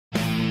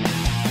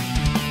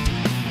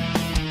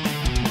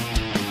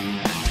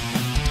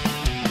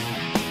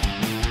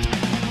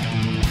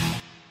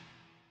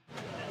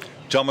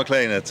John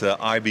McLean at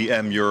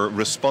IBM, you're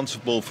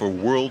responsible for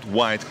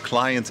worldwide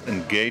client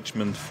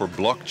engagement for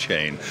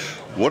blockchain.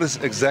 What is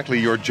exactly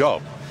your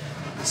job?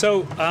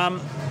 So,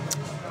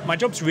 my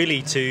job's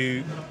really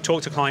to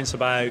talk to clients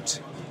about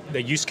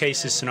their use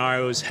cases,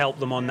 scenarios, help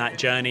them on that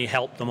journey,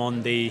 help them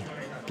on the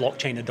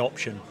blockchain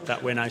adoption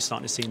that we're now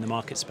starting to see in the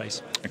market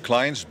space. And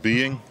clients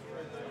being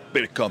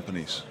big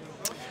companies?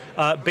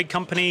 Big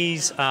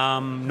companies,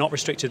 not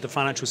restricted to the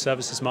financial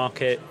services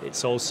market.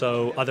 It's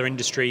also other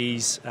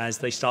industries as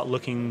they start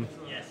looking,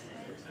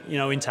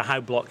 into how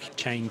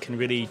blockchain can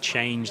really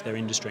change their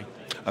industry.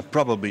 And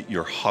probably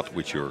you're hot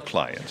with your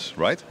clients,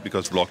 right?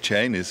 Because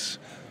blockchain is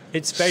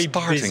very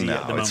starting busy now.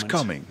 at the moment. It's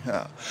coming.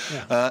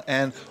 Yeah.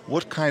 And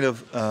what kind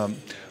of,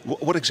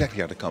 what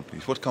exactly are the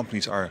companies? What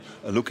companies are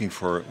looking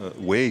for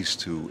ways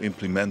to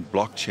implement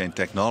blockchain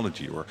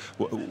technology, or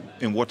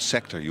in what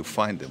sector you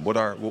find them? What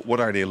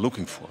are they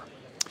looking for?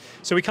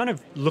 So we kind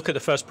of look at the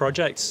first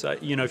projects.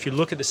 If you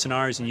look at the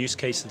scenarios and use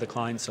cases the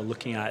clients are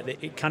looking at,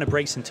 it kind of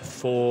breaks into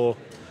 4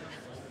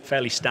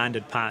 fairly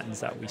standard patterns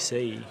that we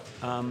see.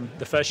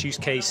 The first use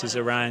case is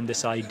around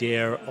this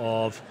idea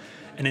of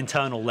an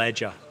internal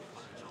ledger.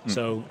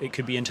 So it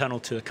could be internal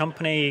to the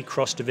company,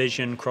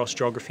 cross-division,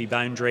 cross-geography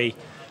boundary,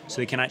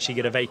 so they can actually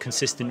get a very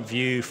consistent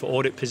view for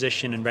audit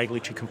position and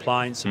regulatory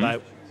compliance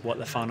about what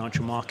the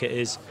financial market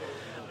is.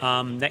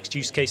 Next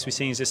use case we're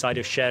seeing is this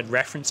idea of shared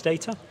reference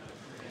data.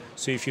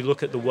 So if you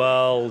look at the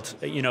world,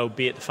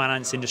 be it the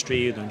finance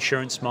industry, or the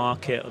insurance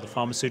market, or the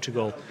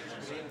pharmaceutical,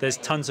 there's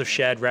tons of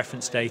shared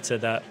reference data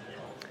that,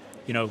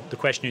 the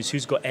question is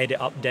who's got edit,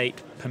 update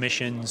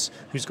permissions,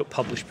 who's got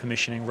publish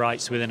permissioning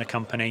rights within a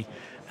company.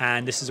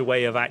 And this is a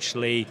way of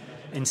actually,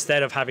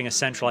 instead of having a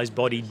centralized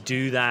body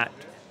do that,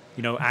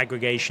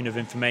 aggregation of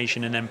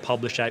information and then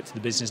publish out to the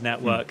business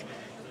network,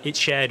 it's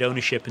shared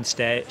ownership and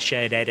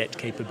shared edit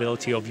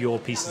capability of your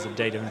pieces of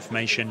data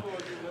information.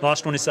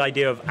 Last one is the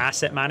idea of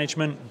asset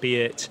management, be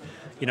it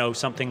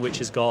something which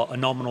has got a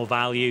nominal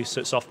value,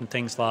 so it's often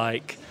things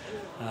like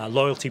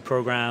loyalty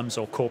programs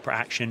or corporate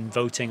action,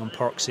 voting on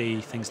proxy,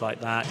 things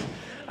like that.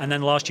 And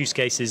then the last use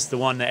case is the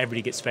one that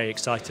everybody gets very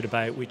excited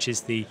about, which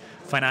is the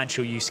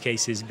financial use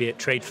cases, be it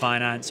trade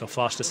finance or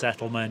faster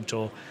settlement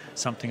or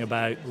something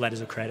about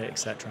letters of credit,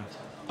 etc.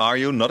 Are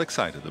you not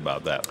excited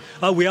about that?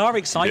 We are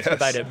excited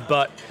about it,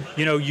 but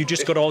you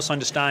just got to also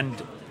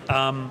understand,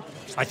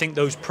 I think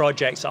those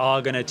projects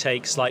are going to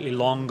take slightly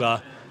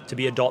longer to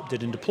be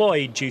adopted and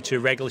deployed due to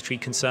regulatory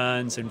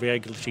concerns and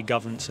regulatory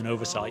governance and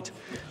oversight.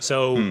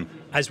 So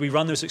as we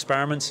run those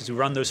experiments, as we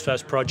run those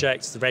first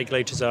projects, the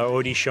regulators are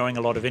already showing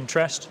a lot of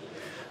interest.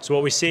 So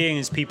what we're seeing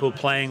is people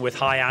playing with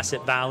high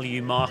asset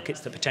value markets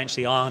that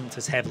potentially aren't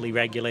as heavily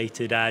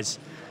regulated as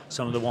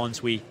some of the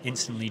ones we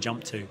instantly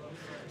jump to.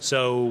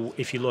 So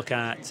if you look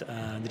at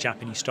the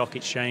Japanese stock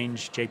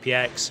exchange,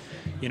 JPX,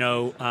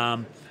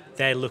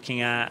 they're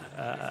looking at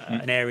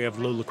an area of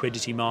low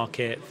liquidity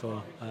market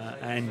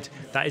and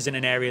that isn't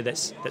an area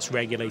that's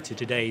regulated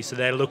today. So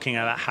they're looking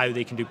at how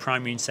they can do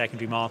primary and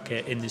secondary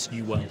market in this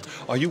new world.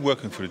 Are you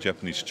working for the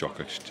Japanese stock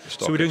exchange?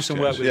 So we're doing some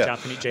work with the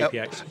Japanese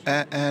JPX.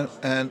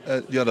 And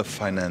the other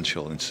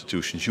financial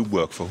institutions you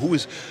work for,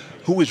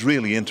 who is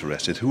really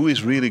interested? Who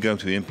is really going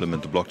to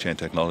implement the blockchain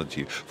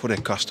technology for their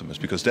customers?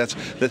 Because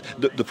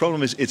the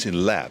problem is it's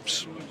in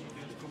labs.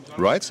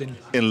 Right?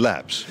 In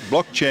labs.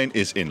 Blockchain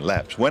is in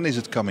labs. When is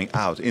it coming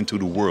out into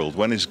the world?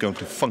 When is it going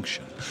to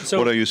function? So,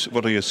 what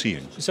are you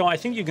seeing? So I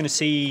think you're going to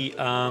see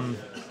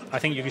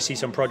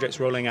some projects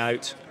rolling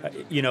out,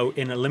 in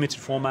a limited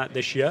format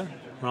this year,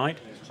 right?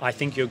 I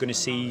think you're going to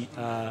see,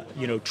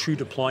 true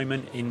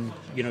deployment in,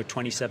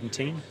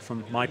 2017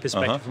 from my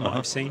perspective, from what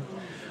I've seen.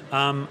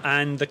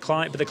 And the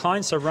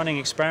clients are running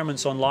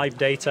experiments on live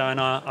data and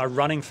are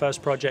running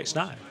first projects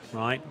now,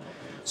 right?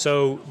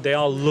 So they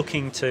are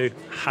looking to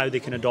how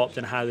they can adopt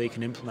and how they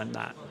can implement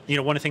that.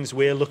 One of the things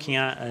we're looking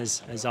at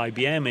as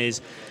IBM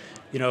is,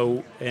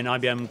 in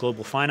IBM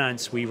Global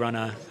Finance, we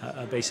run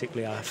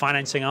basically a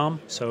financing arm.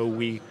 So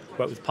we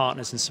work with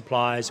partners and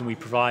suppliers, and we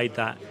provide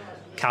that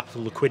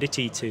capital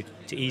liquidity to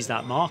ease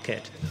that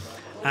market.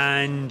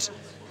 And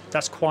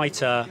that's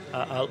quite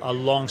a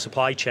long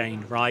supply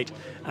chain, right?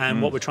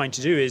 And what we're trying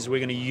to do is we're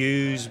going to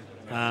use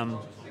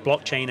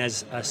blockchain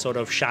as a sort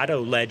of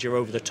shadow ledger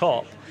over the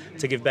top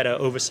to give better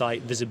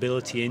oversight,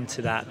 visibility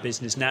into that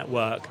business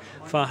network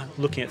for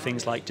looking at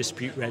things like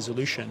dispute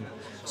resolution.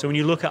 So when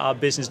you look at our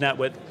business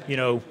network,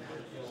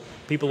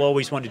 people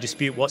always want to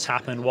dispute what's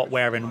happened, what,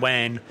 where, and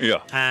when,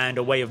 and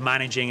a way of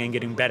managing and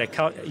getting better,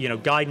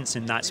 guidance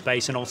in that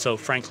space, and also,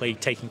 frankly,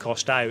 taking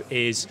cost out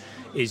is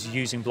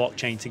using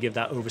blockchain to give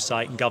that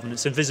oversight and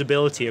governance and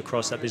visibility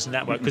across that business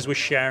network, because we're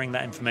sharing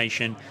that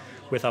information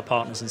with our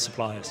partners and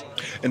suppliers.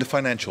 In the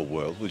financial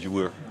world, that you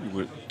were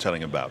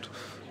telling about,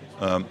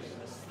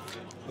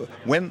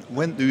 when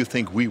do you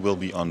think we will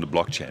be on the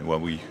blockchain?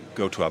 When we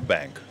go to our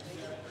bank?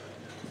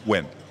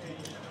 When?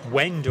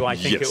 When do I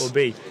think it will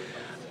be?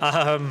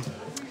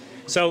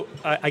 So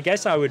I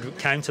guess I would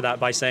counter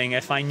that by saying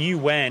if I knew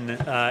when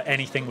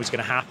anything was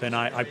going to happen,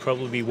 I'd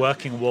probably be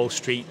working Wall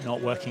Street, not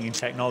working in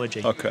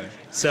technology. Okay.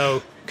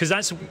 So, because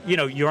that's,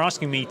 you're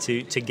asking me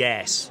to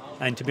guess.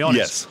 And to be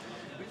honest,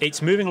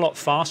 it's moving a lot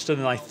faster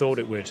than I thought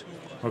it would.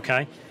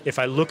 Okay. If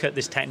I look at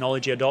this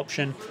technology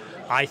adoption,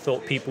 I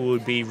thought people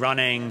would be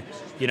running,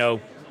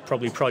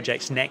 probably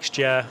projects next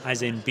year,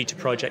 as in beta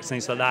projects,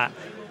 things like that.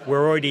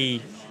 We're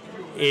already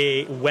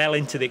well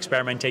into the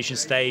experimentation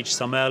stage.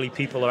 Some early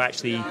people are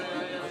actually,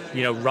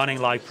 running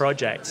live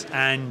projects.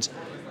 And,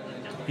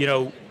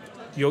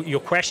 your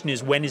question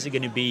is, when is it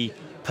going to be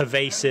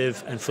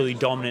pervasive and fully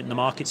dominant in the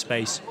market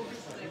space?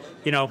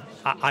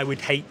 I would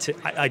hate to,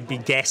 I'd be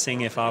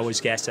guessing if I was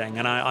guessing,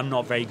 and I'm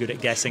not very good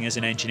at guessing as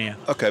an engineer.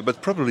 Okay,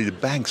 but probably the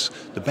banks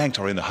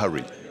are in a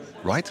hurry,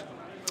 right?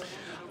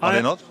 Are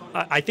they not?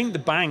 I think the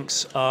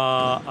banks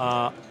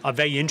are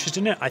very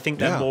interested in it. I think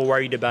they're more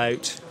worried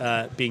about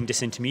being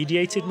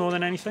disintermediated more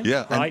than anything.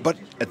 Yeah, right? But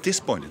at this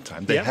point in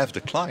time, they have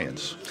the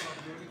clients.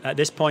 At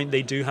this point,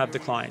 they do have the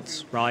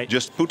clients, right?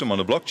 Just put them on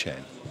the blockchain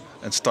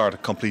and start a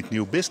complete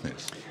new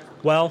business.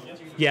 Well,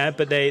 yeah,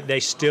 but they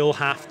still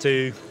have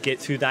to get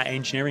through that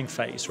engineering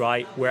phase,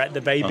 right? We're at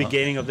the very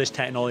beginning of this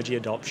technology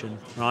adoption,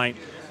 right?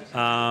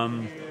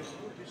 And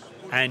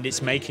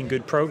it's making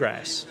good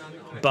progress.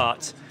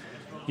 But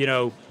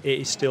it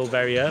is still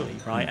very early,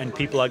 right? And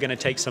people are going to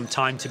take some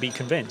time to be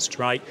convinced,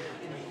 right?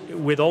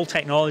 With all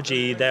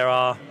technology,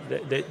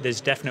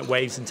 there's definite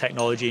waves in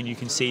technology, and you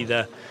can see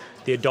the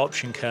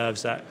adoption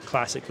curves that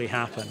classically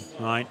happen,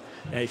 right?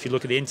 If you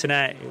look at the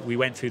internet, we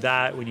went through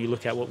that. When you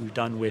look at what we've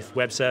done with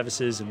web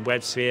services and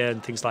WebSphere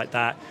and things like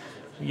that,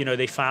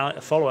 they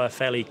follow a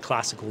fairly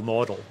classical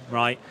model,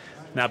 right?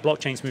 Now,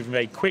 blockchain's moving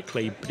very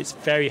quickly, but it's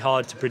very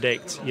hard to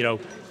predict,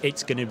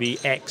 it's going to be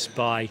X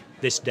by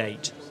this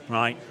date,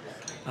 right?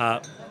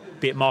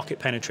 Be it market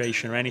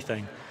penetration or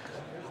anything.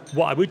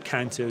 What I would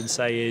counter and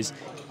say is,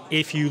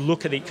 if you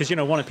look at it, because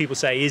one of people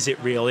say, is it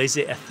real? Is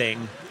it a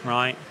thing,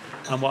 right?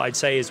 And what I'd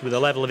say is, with a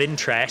level of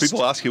interest,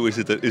 people ask you, is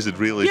it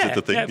real? Is it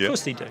a thing? Yeah, of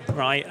course they do,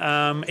 right?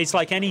 It's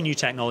like any new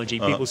technology.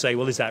 People say,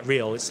 well, is that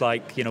real? It's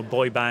like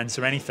boy bands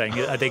or anything.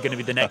 Are they going to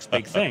be the next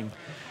big thing?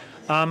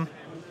 And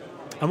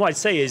what I'd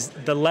say is,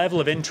 the level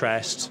of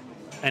interest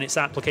and its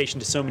application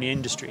to so many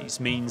industries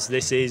means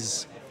this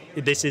is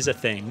a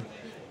thing.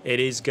 It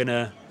is going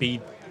to be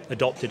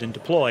adopted and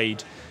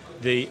deployed.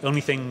 The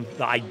only thing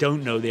that I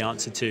don't know the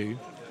answer to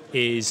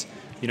is,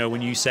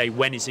 when you say,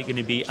 when is it going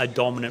to be a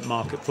dominant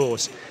market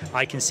force?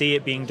 I can see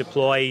it being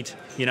deployed,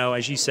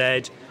 as you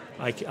said.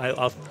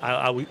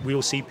 We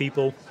will see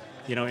people,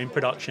 in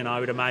production, I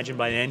would imagine,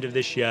 by the end of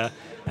this year,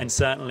 and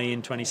certainly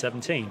in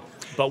 2017.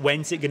 But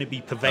when's it going to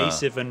be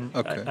pervasive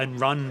and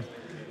run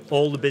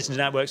all the business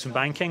networks and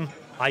banking?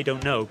 I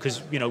don't know,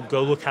 because,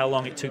 go look how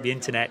long it took the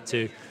internet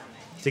to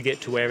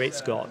get to where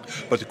it's got.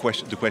 But the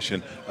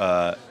question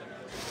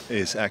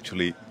is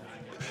actually,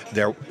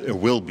 there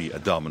will be a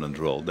dominant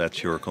role.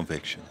 That's your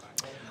conviction.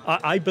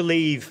 I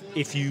believe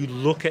if you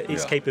look at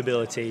its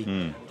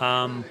capability,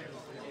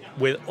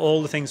 with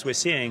all the things we're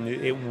seeing,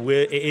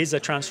 it is a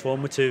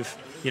transformative,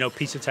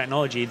 piece of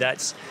technology.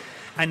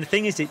 And the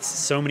thing is, it's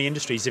so many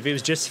industries. If it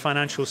was just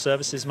financial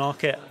services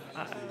market,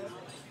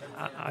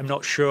 I'm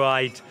not sure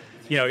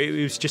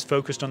it was just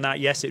focused on that.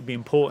 Yes, it'd be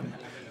important.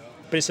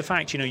 But it's a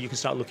fact, you can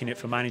start looking at it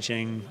for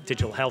managing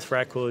digital health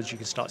records. You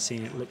can start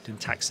seeing it looked in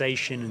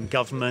taxation and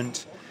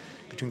government,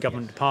 between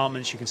government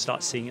departments. You can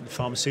start seeing it in the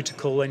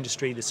pharmaceutical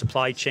industry, the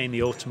supply chain,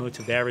 the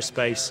automotive, the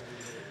aerospace.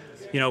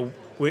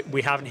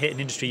 We haven't hit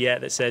an industry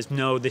yet that says,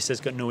 no, this has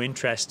got no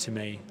interest to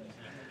me.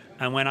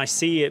 And when I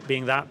see it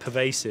being that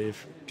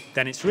pervasive,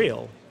 then it's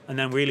real. And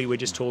then really we're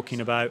just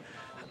talking about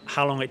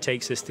how long it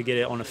takes us to get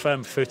it on a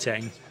firm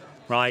footing,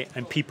 right?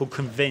 And people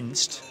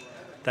convinced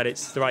that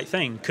it's the right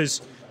thing.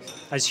 Because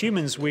as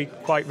humans, we're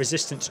quite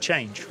resistant to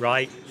change,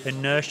 right?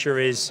 Inertia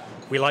is,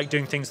 we like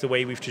doing things the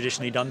way we've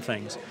traditionally done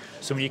things.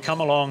 So when you come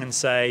along and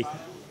say,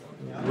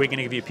 we're going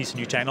to give you a piece of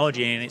new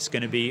technology and it's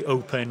going to be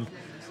open,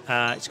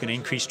 it's going to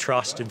increase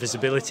trust and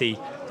visibility,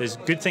 there's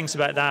good things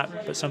about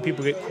that, but some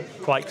people get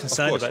quite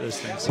concerned about those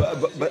things.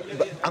 But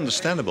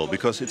understandable,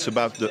 because it's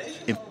about the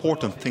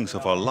important things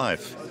of our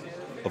life,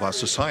 of our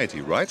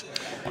society, right?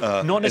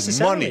 Not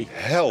necessarily. Money,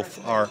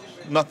 health are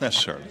not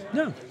necessarily.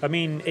 No, I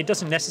mean, it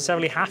doesn't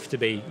necessarily have to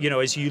be.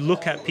 As you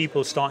look at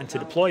people starting to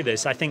deploy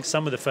this, I think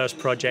some of the first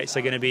projects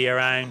are going to be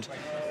around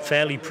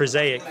fairly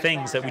prosaic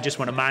things that we just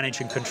want to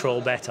manage and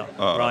control better,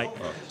 right?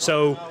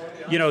 So,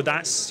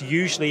 that's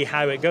usually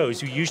how it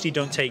goes. You usually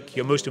don't take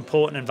your most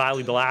important and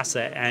valuable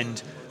asset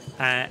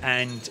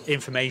and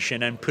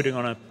information and putting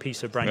on a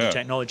piece of brand new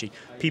technology.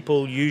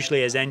 People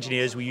usually, as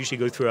engineers, we usually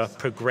go through a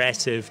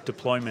progressive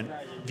deployment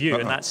view,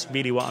 and that's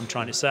really what I'm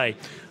trying to say.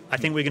 I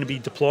think we're going to be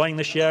deploying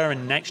this year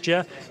and next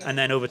year, and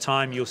then over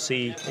time you'll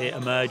see it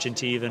emerge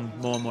into even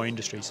more and more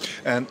industries.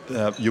 And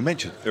you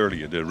mentioned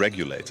earlier the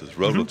regulators,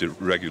 role of the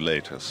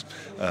regulators.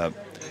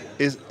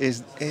 Is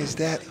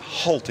that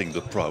halting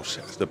the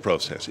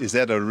process? Is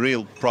that a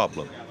real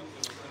problem?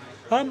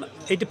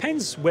 It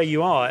depends where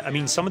you are. I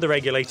mean, some of the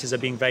regulators are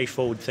being very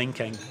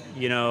forward-thinking.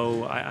 You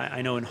know,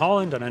 I know in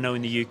Holland and I know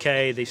in the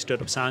UK, they've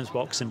stood up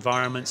sandbox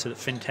environments so that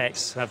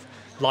fintechs have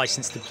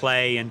license to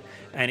play and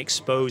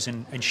expose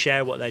and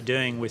share what they're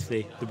doing with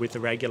the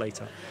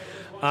regulator.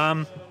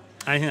 I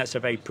think that's a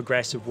very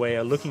progressive way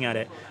of looking at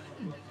it.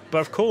 But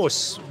of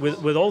course,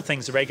 with all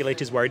things, the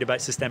regulator's worried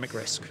about systemic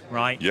risk,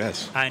 right?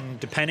 Yes. And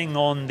depending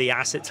on the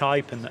asset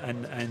type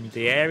and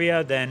the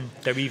area, then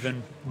they're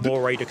even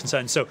more worried or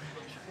concerned. So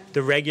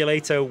the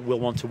regulator will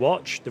want to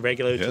watch. The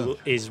regulator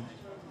is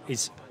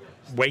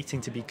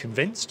waiting to be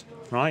convinced,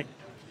 right?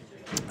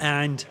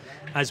 And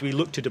as we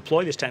look to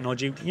deploy this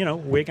technology, you know,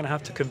 we're going to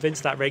have to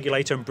convince that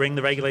regulator and bring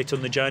the regulator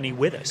on the journey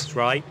with us,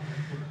 right?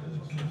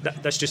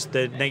 That's just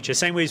the nature.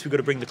 Same way as we've got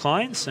to bring the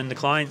clients, and the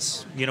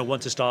clients, you know,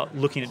 want to start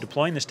looking at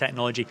deploying this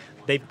technology.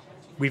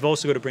 We've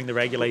also got to bring the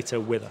regulator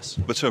with us.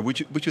 But sir, would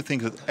you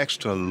think that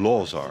extra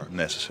laws are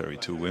necessary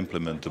to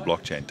implement the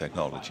blockchain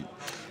technology,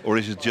 or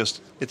is it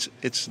just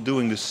it's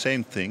doing the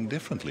same thing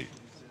differently?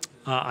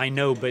 I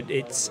know, but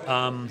it's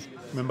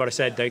remember what I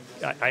said.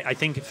 I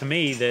think for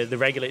me the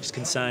regulator's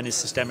concern is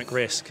systemic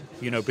risk.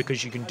 You know,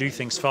 because you can do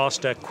things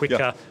faster,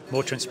 quicker,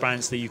 more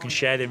transparency. You can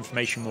share the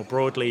information more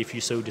broadly if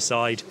you so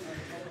decide.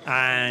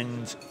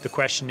 And the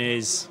question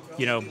is,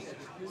 you know,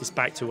 it's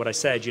back to what I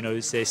said. You know,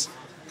 is this?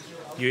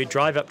 You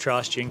drive up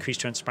trust, you increase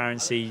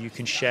transparency, you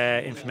can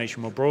share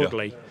information more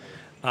broadly.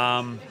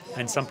 And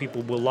some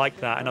people will like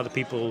that, and other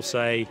people will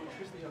say,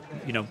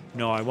 you know,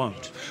 no, I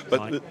won't. But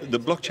right? the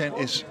blockchain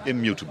is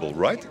immutable,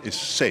 right? It's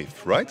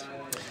safe, right?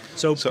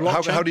 So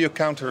how do you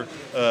counter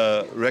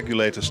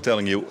regulators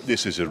telling you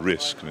this is a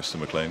risk, Mr.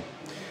 McLean?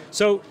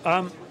 So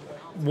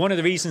one of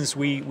the reasons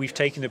we've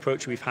taken the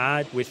approach we've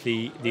had with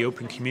the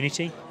open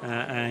community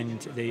and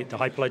the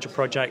Hyperledger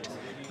project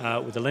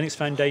with the Linux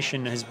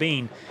Foundation has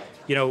been,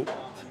 you know,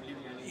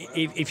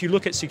 if you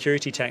look at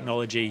security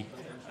technology,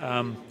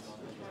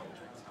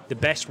 the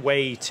best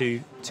way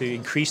to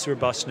increase the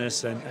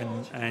robustness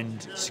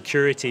and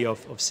security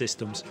of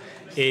systems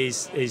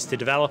is to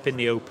develop in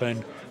the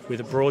open with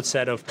a broad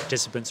set of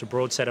participants, a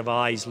broad set of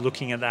eyes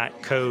looking at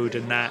that code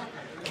and that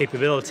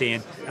capability,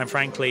 and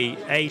frankly,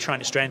 A, trying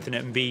to strengthen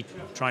it, and B,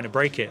 trying to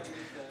break it.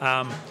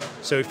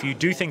 So if you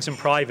do things in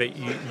private,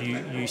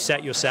 you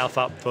set yourself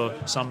up for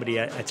somebody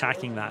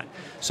attacking that.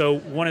 So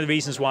one of the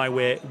reasons why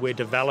we're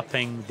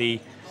developing the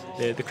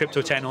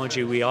crypto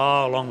technology we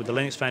are, along with the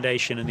Linux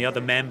Foundation and the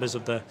other members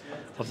of the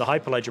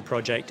Hyperledger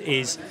project,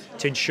 is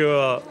to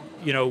ensure,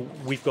 you know,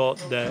 we've got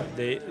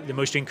the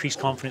most increased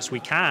confidence we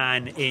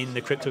can in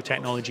the crypto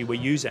technology we're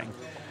using.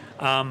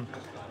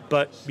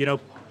 But you know,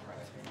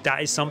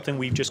 that is something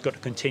we've just got to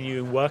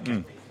continue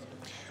working.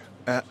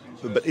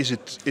 But is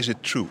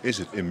it true? Is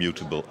it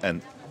immutable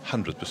and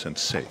 100%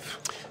 safe?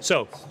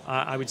 So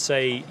I would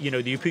say, you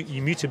know, the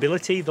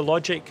immutability, the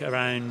logic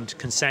around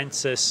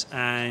consensus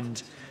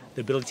and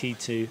the ability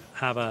to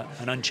have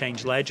an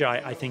unchanged ledger,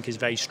 I think is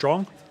very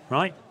strong,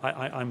 right?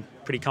 I'm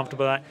pretty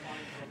comfortable with that.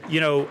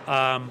 You know,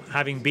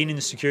 having been in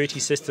the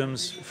security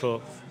systems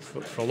for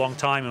a long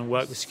time and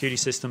worked with security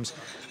systems,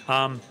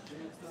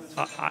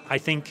 I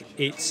think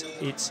it's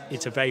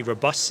a very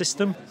robust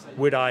system.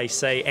 Would I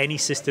say any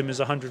system is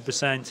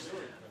 100%?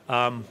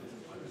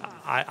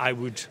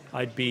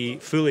 I'd be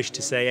foolish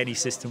to say any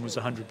system was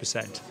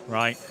 100%,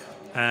 right?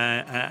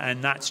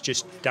 And that's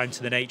just down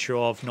to the nature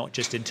of not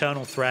just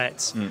internal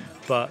threats,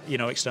 but you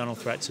know, external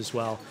threats as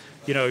well.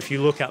 You know, if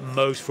you look at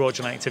most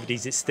fraudulent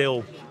activities, it's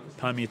still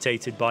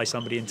permutated by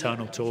somebody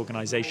internal to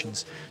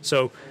organizations.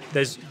 So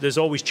there's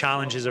always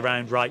challenges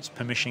around rights,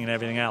 permission, and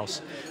everything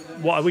else.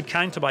 What I would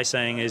counter by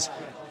saying is,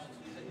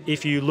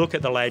 if you look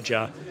at the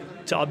ledger,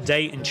 to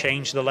update and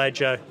change the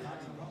ledger,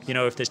 you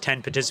know, if there's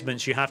 10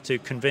 participants, you have to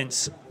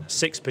convince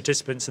 6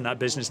 participants in that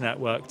business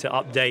network to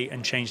update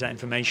and change that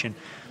information.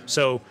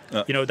 So,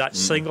 you know, that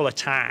single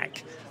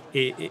attack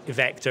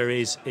vector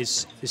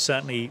is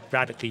certainly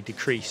radically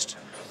decreased,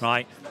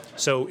 right?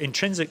 So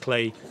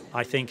intrinsically,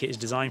 I think it is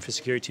designed for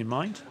security in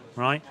mind,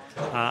 right?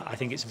 I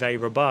think it's very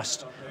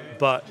robust.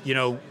 But, you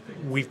know,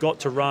 we've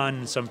got to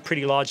run some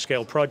pretty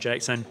large-scale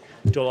projects and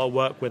do a lot of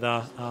work with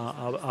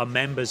our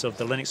members of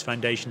the Linux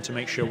Foundation to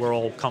make sure we're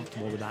all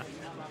comfortable with that.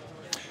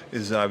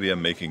 Is IBM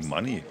making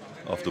money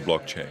off the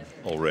blockchain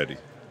already?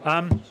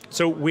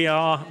 So we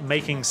are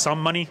making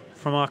some money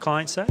from our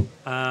client set,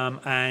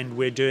 and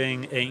we're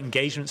doing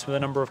engagements with a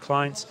number of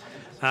clients.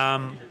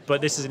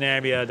 But this is an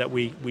area that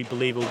we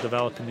believe will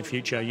develop in the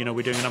future. You know,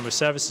 we're doing a number of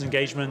services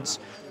engagements,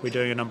 we're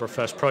doing a number of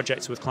first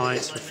projects with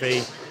clients for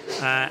fee,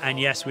 and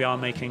yes, we are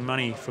making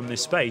money from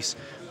this space.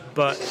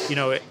 But, you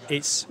know,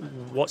 it's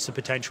what's the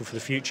potential for the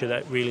future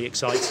that really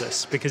excites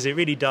us, because it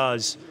really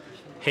does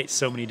hit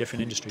so many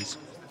different industries.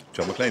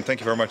 John McLean, thank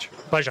you very much.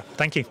 Pleasure.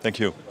 Thank you. Thank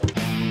you.